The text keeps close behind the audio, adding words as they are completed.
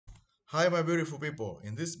Hi my beautiful people,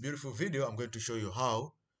 in this beautiful video I'm going to show you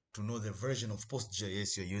how to know the version of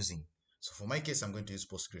PostGIS you're using. So for my case I'm going to use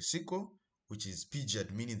PostgreSQL, which is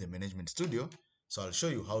PgAdmin in the Management Studio. So I'll show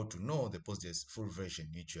you how to know the PostGIS full version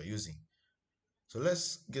which you're using. So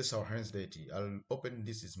let's get our hands dirty. I'll open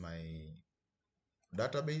this is my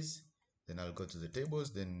database, then I'll go to the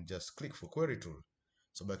tables, then just click for query tool.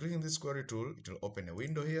 So by clicking this query tool, it will open a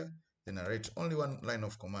window here. Then I write only one line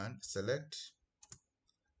of command, select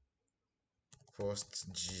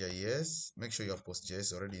PostGIS. Make sure you have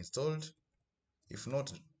PostGIS already installed. If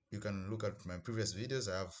not, you can look at my previous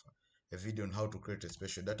videos. I have a video on how to create a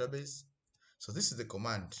special database. So this is the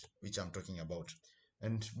command which I'm talking about.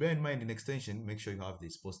 And bear in mind in extension, make sure you have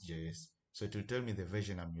this PostGIS. So it will tell me the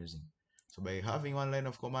version I'm using. So by having one line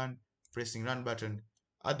of command, pressing run button,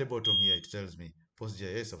 at the bottom here it tells me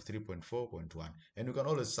PostGIS of 3.4.1. And you can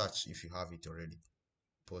always search if you have it already.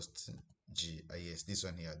 PostGIS, this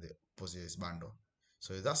one here, the PostGIS bundle.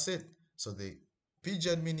 So that's it. So the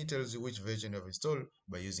PgAdmin tells you which version you have installed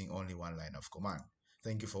by using only one line of command.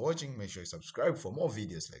 Thank you for watching. Make sure you subscribe for more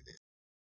videos like this.